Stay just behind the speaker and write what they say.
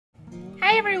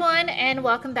Hi everyone, and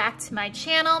welcome back to my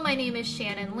channel. My name is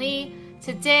Shannon Lee.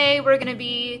 Today we're going to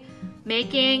be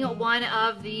making one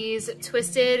of these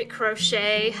twisted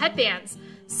crochet headbands.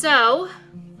 So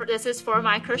this is for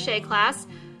my crochet class.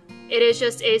 It is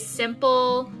just a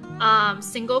simple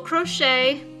single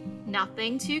crochet,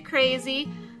 nothing too crazy,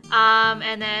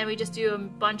 and then we just do a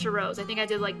bunch of rows. I think I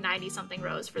did like 90 something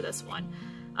rows for this one.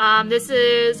 This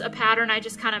is a pattern I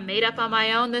just kind of made up on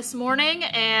my own this morning,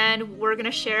 and we're going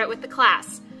to share it with the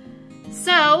class.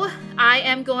 So I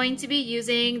am going to be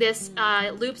using this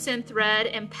Loops and Thread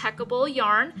Impeccable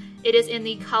yarn. It is in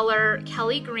the color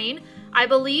Kelly Green. I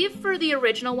believe for the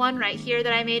original one right here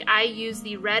that I made, I used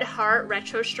the Red Heart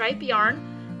Retro Stripe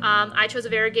yarn. I chose a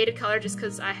variegated color just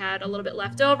because I had a little bit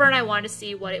left over and I wanted to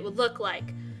see what it would look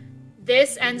like.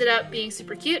 This ended up being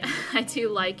super cute. I do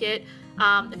like it.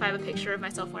 If I have a picture of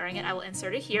myself wearing it, I will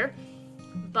insert it here.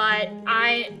 But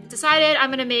I decided I'm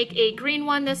going to make a green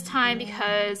one this time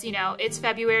because, you know, it's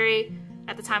February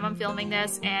at the time I'm filming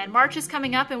this, and March is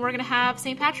coming up and we're going to have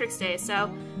St. Patrick's Day, so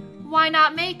why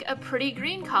not make a pretty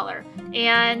green color?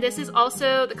 And this is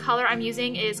also, the color I'm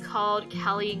using is called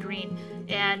Kelly Green,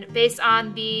 and based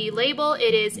on the label,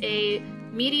 it is a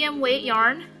medium weight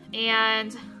yarn,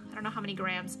 and I don't know how many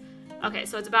grams. Okay,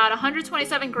 so it's about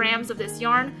 127 grams of this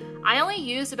yarn. I only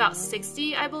used about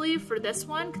 60, I believe, for this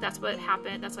one, because that's what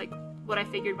happened. That's like what I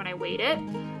figured when I weighed it.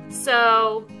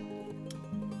 So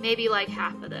maybe like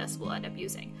half of this we'll end up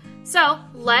using. So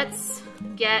let's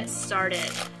get started.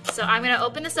 So I'm gonna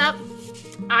open this up.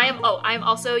 I'm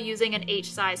also using an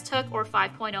H size hook, or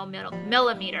 5.0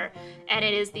 millimeter, and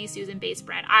it is the Susan Bates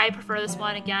brand. I prefer this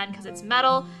one again because it's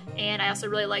metal, and I also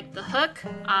really like the hook,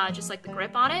 just like the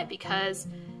grip on it, because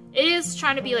it is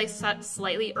trying to be like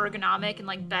slightly ergonomic and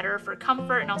like better for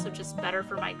comfort and also just better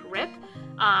for my grip.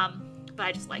 But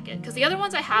I just like it because the other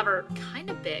ones I have are kind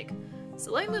of big.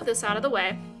 So let me move this out of the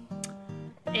way.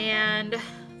 And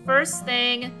first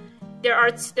thing,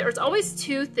 there's always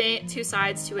two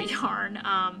sides to a yarn.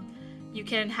 You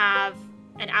can have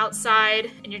an outside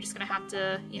and you're just gonna have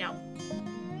to, you know,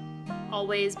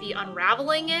 always be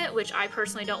unraveling it, which I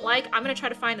personally don't like. I'm gonna try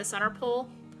to find the center pole.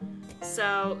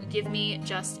 So give me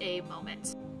just a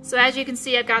moment. So as you can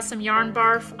see, I've got some yarn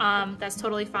barf. That's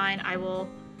totally fine. I will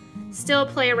still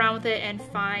play around with it and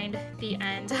find the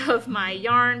end of my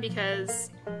yarn because,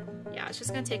 yeah, it's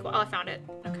just gonna take a while. Oh, I found it.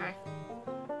 Okay.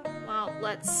 Well,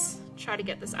 let's try to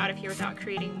get this out of here without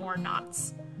creating more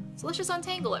knots. So let's just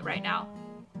untangle it right now.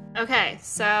 Okay,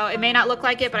 so it may not look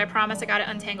like it, but I promise I got it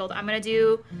untangled. I'm gonna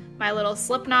do my little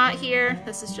slip knot here.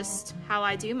 This is just how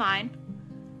I do mine.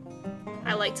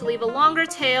 I like to leave a longer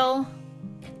tail.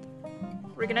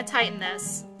 We're gonna tighten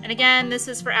this. And again, this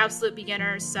is for absolute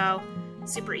beginners, so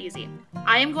super easy.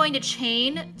 I am going to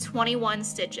chain 21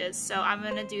 stitches, so I'm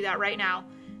gonna do that right now.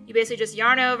 You basically just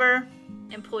yarn over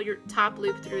and pull your top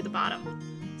loop through the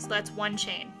bottom. So that's one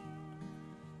chain.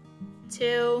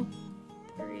 2,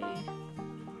 3, 4,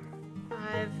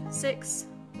 5, 6,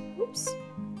 oops,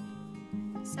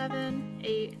 7,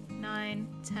 8, 9,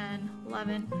 10,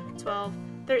 11, 12,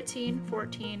 13,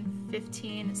 14,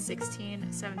 15,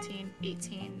 16, 17,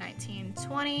 18, 19,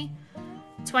 20,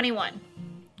 21.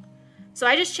 So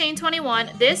I just chained 21.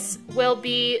 This will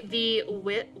be the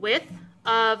width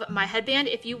of my headband.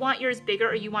 If you want yours bigger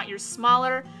or you want yours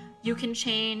smaller, you can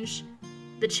change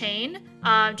the chain.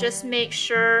 Just make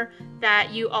sure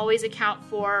that you always account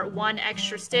for one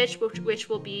extra stitch, which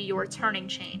will be your turning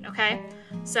chain, okay?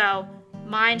 So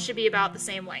mine should be about the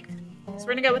same length. So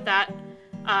we're gonna go with that.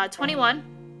 21.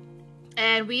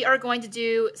 And we are going to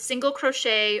do single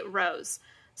crochet rows.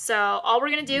 So all we're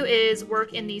going to do is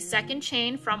work in the second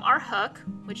chain from our hook,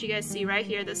 which you guys see right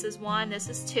here. This is 1, this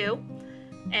is 2.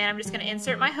 And I'm just going to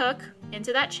insert my hook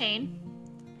into that chain,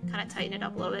 kind of tighten it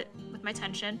up a little bit with my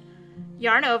tension,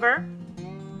 yarn over,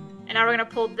 and now we're going to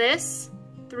pull this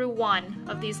through one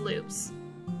of these loops.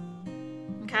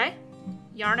 Okay?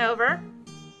 Yarn over,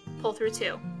 pull through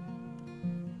 2.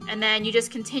 And then you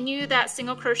just continue that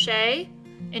single crochet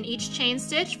in each chain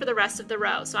stitch for the rest of the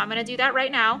row. So I'm going to do that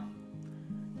right now.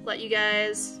 Let you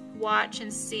guys watch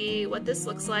and see what this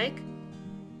looks like.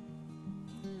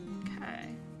 Okay.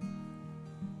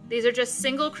 These are just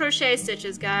single crochet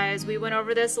stitches, guys. We went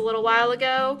over this a little while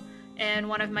ago in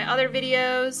one of my other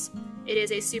videos. It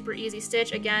is a super easy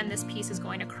stitch. Again, this piece is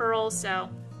going to curl, so,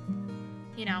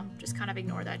 you know, just kind of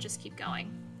ignore that. Just keep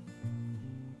going.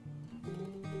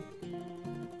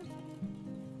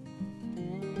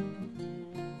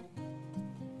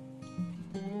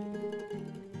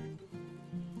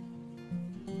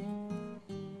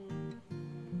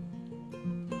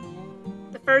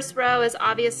 First row is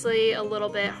obviously a little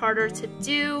bit harder to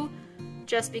do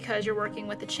just because you're working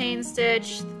with the chain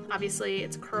stitch. Obviously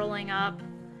it's curling up.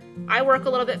 I work a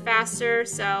little bit faster,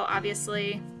 so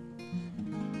obviously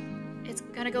it's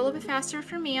gonna go a little bit faster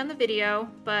for me on the video,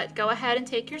 but go ahead and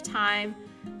take your time.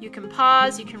 You can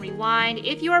pause, you can rewind.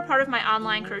 If you are part of my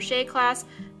online crochet class,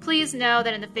 please know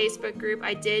that in the Facebook group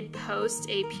I did post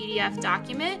a PDF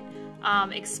document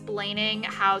explaining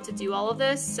how to do all of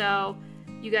this, so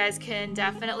you guys can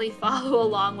definitely follow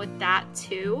along with that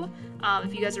too.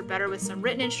 If you guys are better with some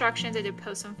written instructions, I did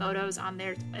post some photos on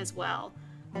there as well.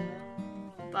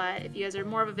 But if you guys are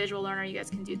more of a visual learner, you guys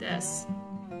can do this.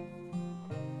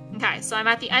 Okay, so I'm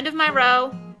at the end of my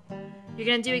row. You're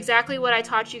gonna do exactly what I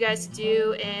taught you guys to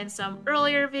do in some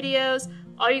earlier videos.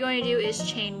 All you're going to do is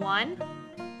chain 1,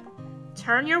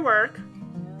 turn your work,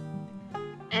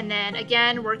 and then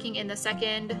again, working in the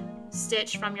second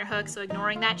stitch from your hook, so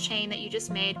ignoring that chain that you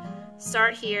just made,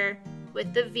 start here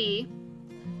with the V.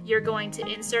 You're going to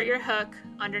insert your hook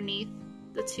underneath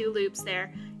the 2 loops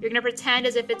there. You're going to pretend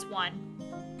as if it's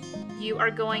 1. You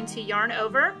are going to yarn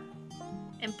over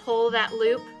and pull that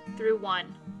loop through 1.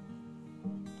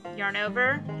 Yarn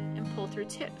over and pull through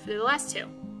the last 2.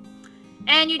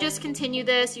 And you just continue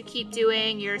this. You keep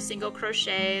doing your single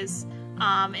crochets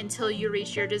until you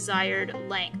reach your desired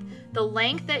length. The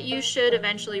length that you should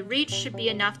eventually reach should be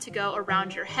enough to go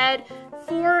around your head.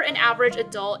 For an average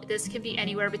adult, this can be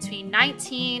anywhere between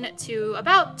 19 to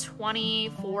about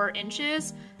 24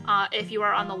 inches if you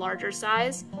are on the larger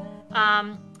size.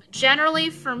 Generally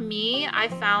for me, I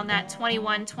found that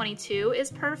 21, 22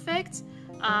 is perfect.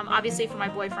 Obviously for my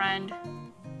boyfriend,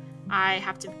 I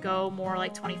have to go more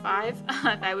like 25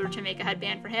 if I were to make a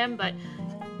headband for him, but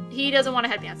he doesn't want a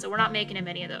headband, so we're not making him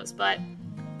any of those. But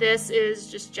this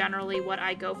is just generally what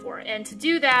I go for. And to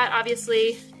do that,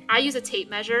 obviously, I use a tape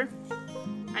measure.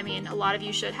 I mean, a lot of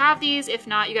you should have these. If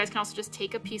not, you guys can also just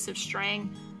take a piece of string,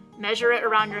 measure it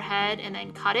around your head, and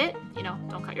then cut it. You know,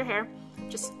 don't cut your hair.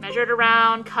 Just measure it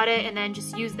around, cut it, and then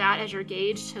just use that as your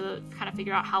gauge to kind of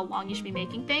figure out how long you should be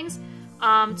making things.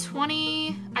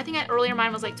 20, I think earlier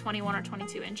mine was like 21 or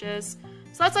 22 inches.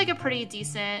 So that's like a pretty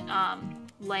decent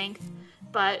length.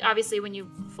 But obviously when you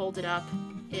fold it up,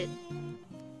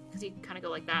 because you kind of go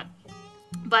like that.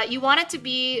 But you want it to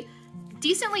be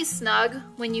decently snug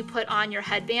when you put on your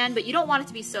headband, but you don't want it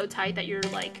to be so tight that you're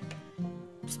like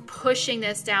just pushing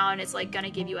this down. It's like gonna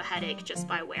give you a headache just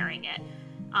by wearing it.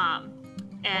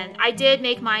 And I did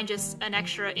make mine just an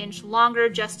extra inch longer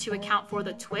just to account for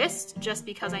the twist, just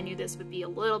because I knew this would be a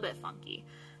little bit funky.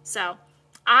 So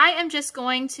I am just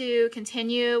going to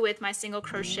continue with my single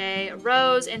crochet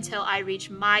rows until I reach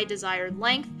my desired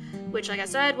length, which, like I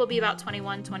said, will be about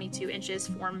 21, 22 inches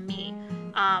for me.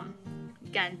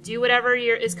 Again, do whatever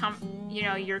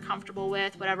you're comfortable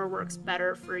with, whatever works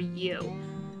better for you.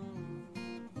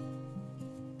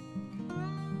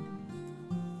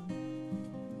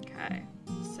 Okay,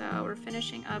 so we're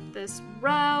finishing up this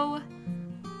row,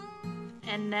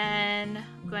 and then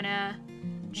I'm gonna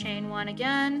chain 1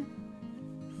 again,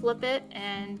 flip it,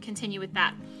 and continue with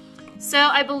that. So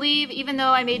I believe, even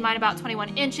though I made mine about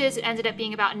 21 inches, it ended up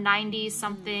being about 90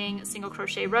 something single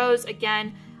crochet rows.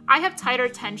 Again, I have tighter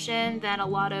tension than a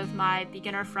lot of my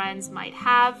beginner friends might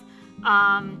have.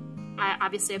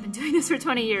 Obviously I've been doing this for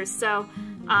 20 years, so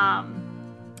I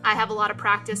have a lot of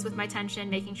practice with my tension,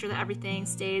 making sure that everything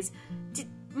stays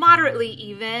moderately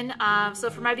even. So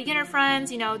for my beginner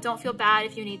friends, you know, don't feel bad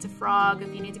if you need to frog,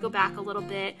 if you need to go back a little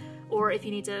bit, or if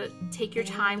you need to take your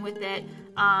time with it.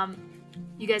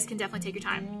 You guys can definitely take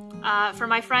your time. For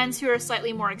my friends who are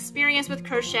slightly more experienced with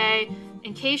crochet,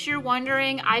 in case you're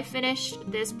wondering, I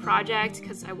finished this project,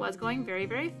 because I was going very,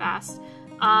 very fast,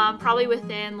 probably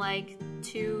within like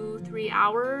 2-3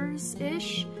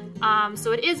 hours-ish.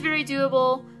 So it is very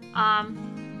doable,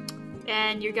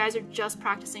 and you guys are just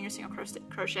practicing your single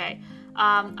crochet.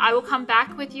 I will come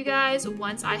back with you guys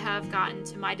once I have gotten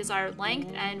to my desired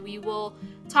length, and we will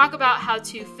talk about how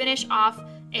to finish off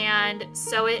and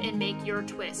sew it and make your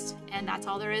twist. And that's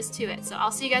all there is to it. So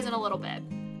I'll see you guys in a little bit.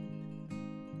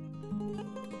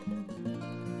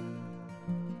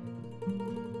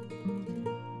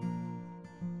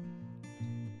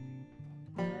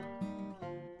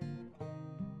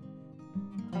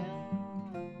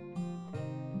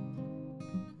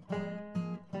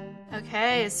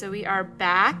 Okay, so we are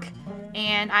back,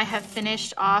 and I have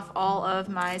finished off all of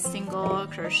my single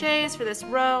crochets for this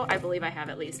row. I believe I have,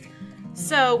 at least.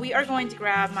 So we are going to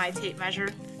grab my tape measure,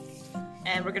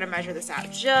 and we're going to measure this out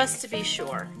just to be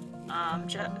sure,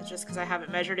 just because I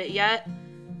haven't measured it yet,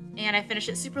 and I finished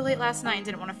it super late last night and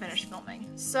didn't want to finish filming.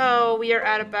 So we are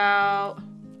at about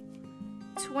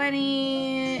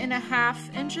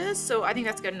 20.5 inches, so I think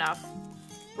that's good enough.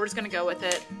 we're just gonna go with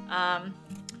it.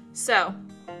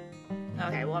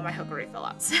 Okay, well my hook already fell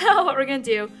out. So what we're gonna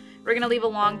do, we're gonna leave a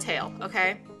long tail,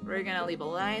 okay? We're gonna leave a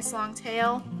nice long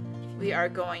tail. We are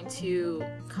going to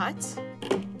cut,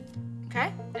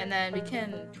 okay? And then we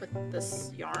can put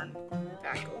this yarn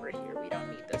back over here. We don't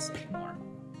need this anymore,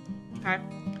 okay?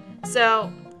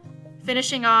 So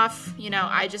finishing off, you know,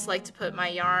 I just like to put my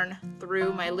yarn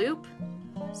through my loop.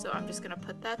 So I'm just gonna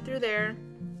put that through there,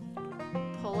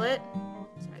 pull it,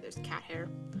 sorry, there's cat hair,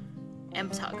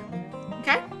 and tug,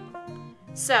 okay?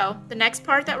 So the next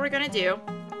part that we're gonna do,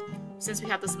 since we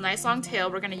have this nice long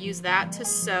tail, we're gonna use that to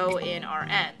sew in our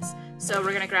ends. So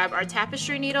we're gonna grab our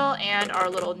tapestry needle and our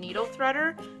little needle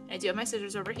threader. I do have my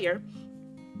scissors over here.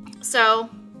 So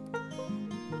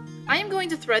I am going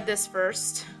to thread this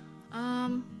first.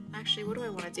 Actually, what do I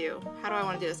want to do? How do I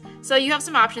want to do this? So you have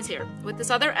some options here. With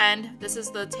this other end, this is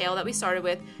the tail that we started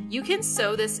with. You can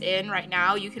sew this in right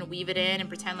now. You can weave it in and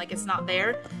pretend like it's not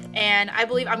there. And I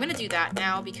believe I'm going to do that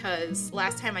now because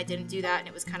last time I didn't do that and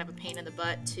it was kind of a pain in the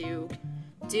butt to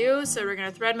do. So we're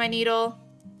going to thread my needle,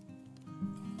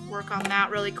 work on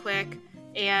that really quick.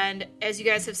 And as you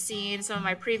guys have seen some of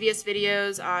my previous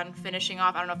videos on finishing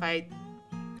off, I don't know if I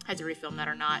had to refilm that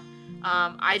or not.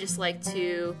 I just like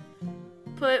to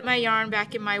put my yarn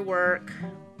back in my work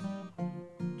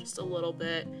just a little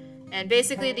bit. And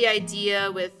basically the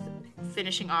idea with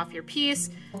finishing off your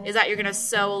piece is that you're going to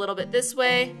sew a little bit this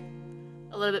way,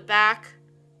 a little bit back,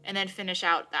 and then finish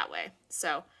out that way.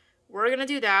 So we're going to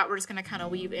do that. We're just going to kind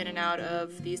of weave in and out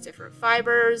of these different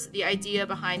fibers. The idea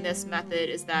behind this method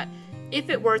is that if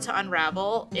it were to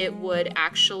unravel, it would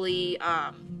actually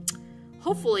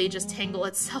hopefully just tangle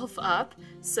itself up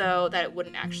so that it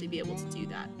wouldn't actually be able to do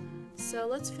that. So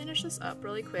let's finish this up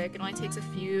really quick. It only takes a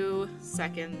few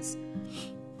seconds.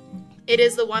 It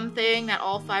is the one thing that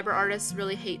all fiber artists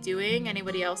really hate doing.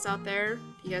 Anybody else out there, if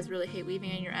you guys really hate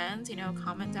weaving in your ends, you know,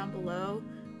 comment down below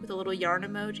with a little yarn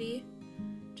emoji.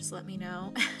 Just let me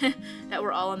know that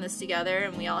we're all in this together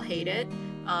and we all hate it.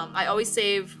 I always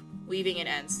save weaving in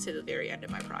ends to the very end of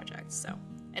my project. So,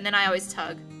 and then I always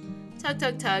tug,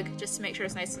 just to make sure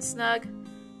it's nice and snug.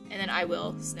 And then I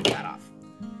will snip that off.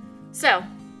 So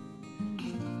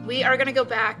we are gonna go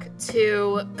back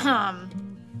to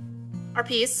our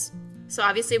piece. So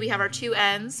obviously we have our two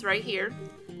ends right here.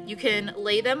 You can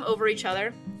lay them over each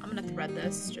other. I'm gonna thread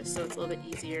this just so it's a little bit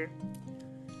easier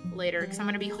later because I'm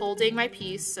gonna be holding my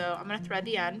piece. So I'm gonna thread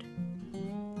the end.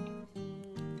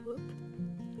 Whoop.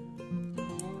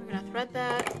 We're gonna thread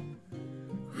that.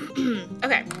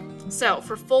 Okay, so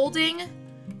for folding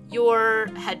your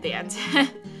headband,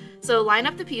 so line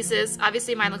up the pieces.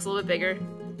 Obviously mine looks a little bit bigger.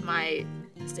 My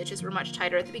stitches were much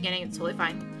tighter at the beginning. It's totally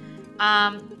fine.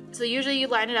 So usually you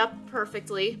line it up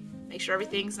perfectly. Make sure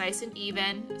everything's nice and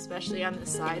even, especially on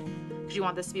this side, because you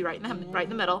want this to be right in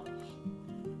the middle.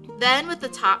 Then with the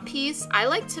top piece, I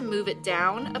like to move it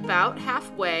down about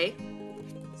halfway.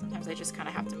 Sometimes I just kind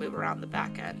of have to move around the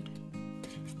back end.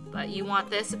 But you want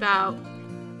this about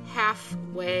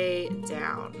halfway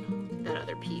down that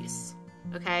other piece.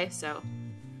 Okay, so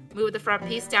move the front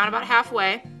piece down about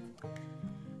halfway.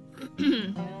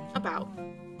 About.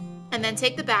 And then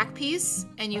take the back piece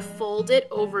and you fold it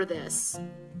over this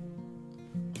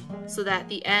so that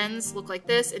the ends look like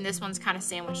this and this one's kind of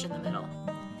sandwiched in the middle.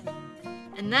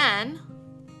 And then,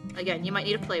 again, you might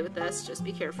need to play with this, just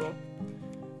be careful.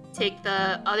 Take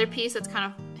the other piece that's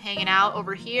kind of hanging out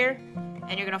over here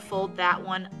and you're gonna fold that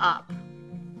one up.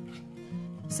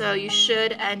 So you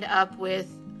should end up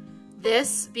with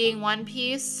this being one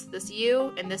piece, this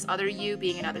U, and this other U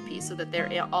being another piece so that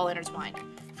they're all intertwined.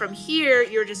 From here,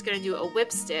 you're just gonna do a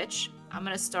whip stitch. I'm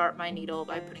gonna start my needle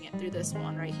by putting it through this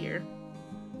one right here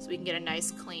so we can get a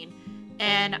nice clean.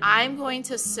 And I'm going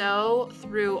to sew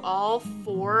through all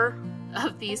 4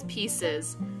 of these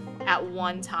pieces at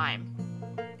one time.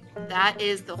 That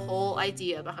is the whole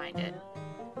idea behind it.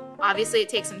 Obviously, it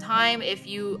takes some time. If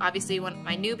you obviously want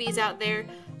my newbies out there,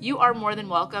 you are more than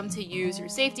welcome to use your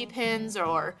safety pins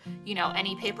or, you know,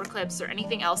 any paper clips or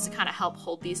anything else to kind of help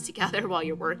hold these together while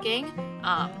you're working.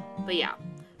 But yeah,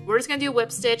 we're just gonna do a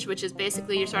whip stitch, which is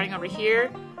basically you're starting over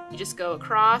here. You just go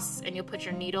across and you'll put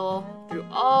your needle through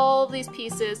all of these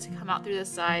pieces to come out through this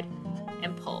side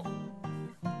and pull.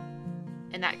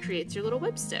 And that creates your little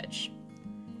whip stitch.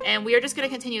 And we are just gonna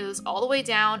continue this all the way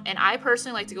down. And I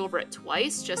personally like to go over it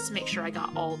twice just to make sure I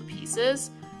got all the pieces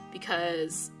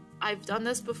because I've done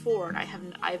this before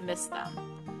and I've missed them.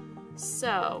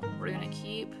 So we're gonna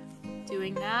keep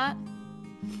doing that.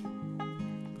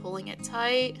 Pulling it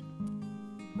tight.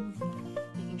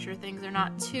 Making sure things are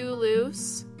not too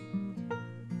loose.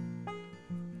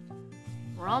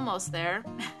 We're almost there.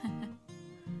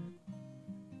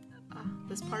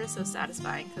 this part is so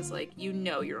satisfying because like you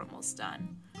know you're almost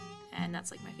done. And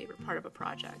that's like my favorite part of a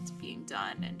project, being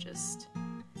done and just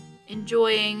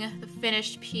enjoying the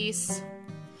finished piece.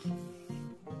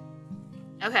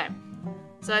 Okay,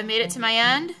 so I've made it to my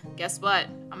end. Guess what?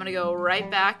 I'm gonna go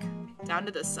right back down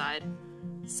to this side.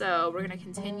 So we're gonna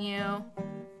continue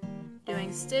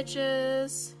doing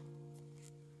stitches.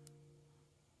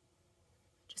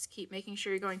 Just keep making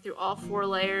sure you're going through all 4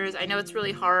 layers. I know it's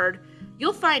really hard.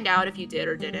 You'll find out if you did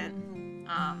or didn't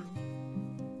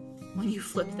when you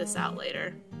flip this out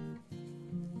later.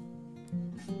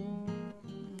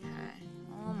 Okay,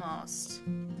 almost.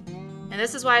 And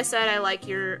this is why I said I like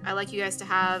you guys to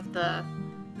have the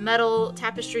metal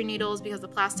tapestry needles, because the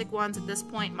plastic ones at this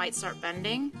point might start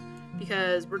bending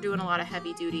because we're doing a lot of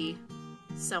heavy duty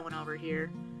sewing over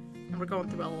here and we're going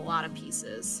through a lot of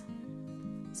pieces.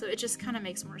 So it just kind of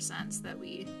makes more sense that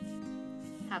we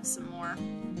have some more.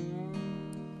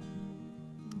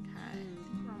 Okay,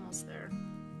 we're almost there.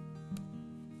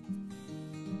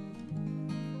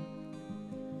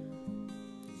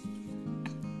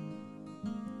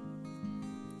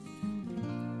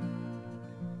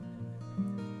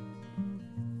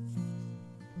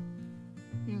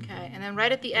 Okay, and then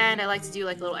right at the end I like to do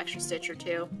like a little extra stitch or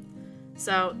 2.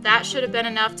 So that should have been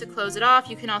enough to close it off.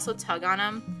 You can also tug on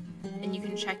them and you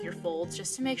can check your folds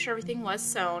just to make sure everything was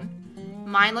sewn.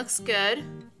 Mine looks good.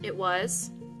 It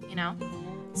was, you know.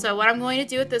 So what I'm going to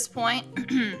do at this point,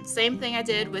 same thing I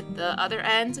did with the other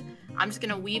end, I'm just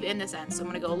gonna weave in this end. So I'm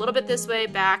gonna go a little bit this way,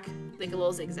 back, like a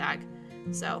little zigzag.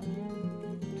 So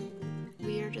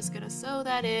we are just gonna sew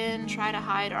that in, try to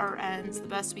hide our ends the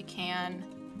best we can.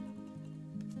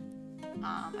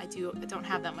 I don't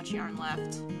have that much yarn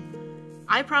left.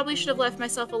 I probably should have left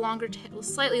myself a longer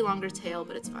slightly longer tail,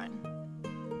 but it's fine.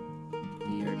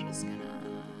 We are just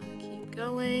gonna keep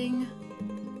going.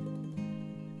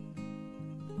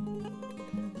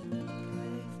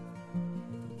 Okay.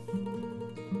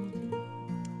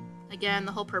 Again,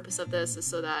 the whole purpose of this is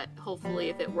so that hopefully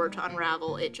if it were to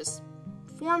unravel, it just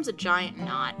forms a giant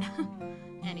knot.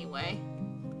 Anyway,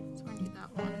 so we're gonna do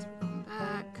that one as we're going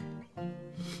back.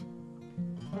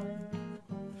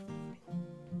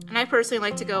 And I personally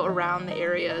like to go around the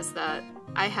areas that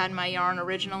I had my yarn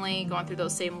originally, going through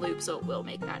those same loops, so it will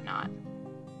make that knot.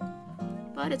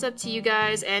 But it's up to you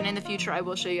guys, and in the future I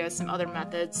will show you guys some other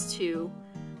methods to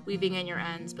weaving in your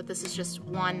ends, but this is just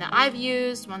one that I've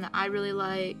used, one that I really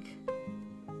like.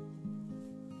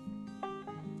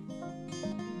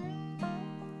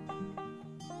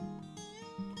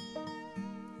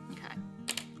 Okay,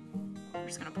 we're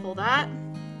just gonna pull that.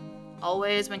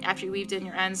 Always, after you weaved in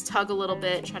your ends, tug a little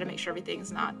bit, try to make sure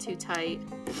everything's not too tight.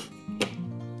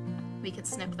 We can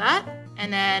snip that.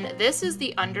 And then this is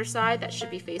the underside that should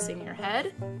be facing your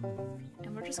head.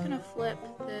 And we're just gonna flip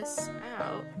this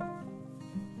out.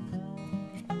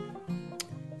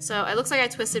 So it looks like I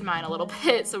twisted mine a little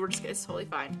bit, so it's totally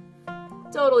fine.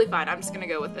 Totally fine, I'm just gonna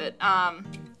go with it.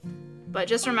 But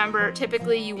just remember,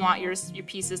 typically you want your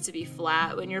pieces to be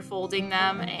flat when you're folding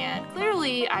them, and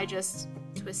clearly I just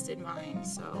twisted mine,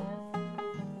 so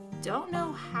don't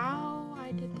know how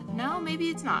I did that. No, maybe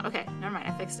it's not. Okay, never mind,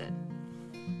 I fixed it.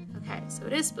 Okay, so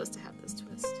it is supposed to have this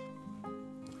twist.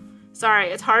 Sorry,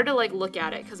 it's hard to like look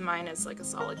at it because mine is like a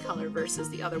solid color versus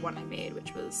the other one I made,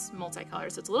 which was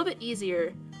multicolored, so it's a little bit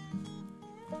easier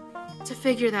to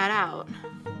figure that out.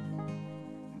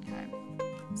 Okay,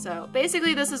 so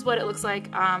basically this is what it looks like.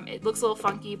 It looks a little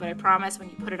funky, but I promise when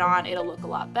you put it on, it'll look a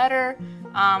lot better.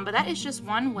 But that is just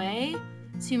one way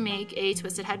to make a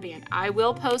twisted headband. I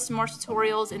will post more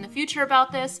tutorials in the future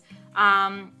about this.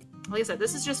 Like I said,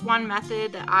 this is just one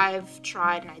method that I've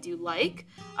tried and I do like.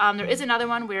 There is another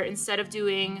one where instead of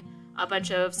doing a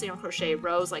bunch of single crochet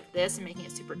rows like this and making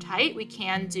it super tight, we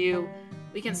can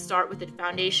start with the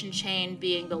foundation chain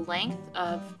being the length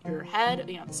of your head,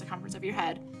 you know, the circumference of your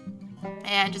head,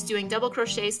 and just doing double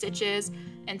crochet stitches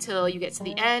until you get to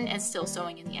the end and still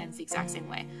sewing in the ends the exact same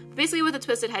way. But basically with a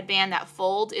twisted headband, that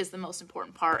fold is the most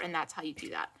important part, and that's how you do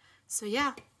that. So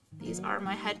yeah, these are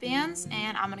my headbands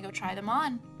and I'm gonna go try them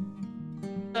on.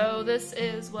 So this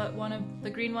is what one of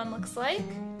the green one looks like.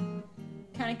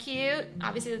 Kind of cute.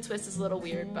 Obviously the twist is a little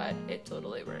weird, but it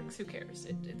totally works. Who cares?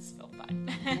 It's still fine.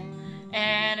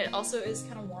 And it also is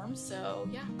kind of warm, so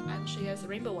yeah, I'll show you guys the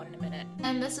rainbow one in a minute.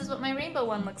 And this is what my rainbow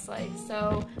one looks like.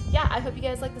 So yeah, I hope you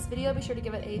guys like this video. Be sure to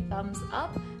give it a thumbs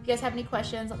up. If you guys have any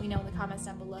questions, let me know in the comments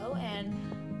down below, and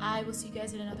I will see you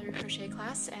guys in another crochet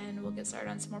class, and we'll get started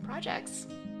on some more projects.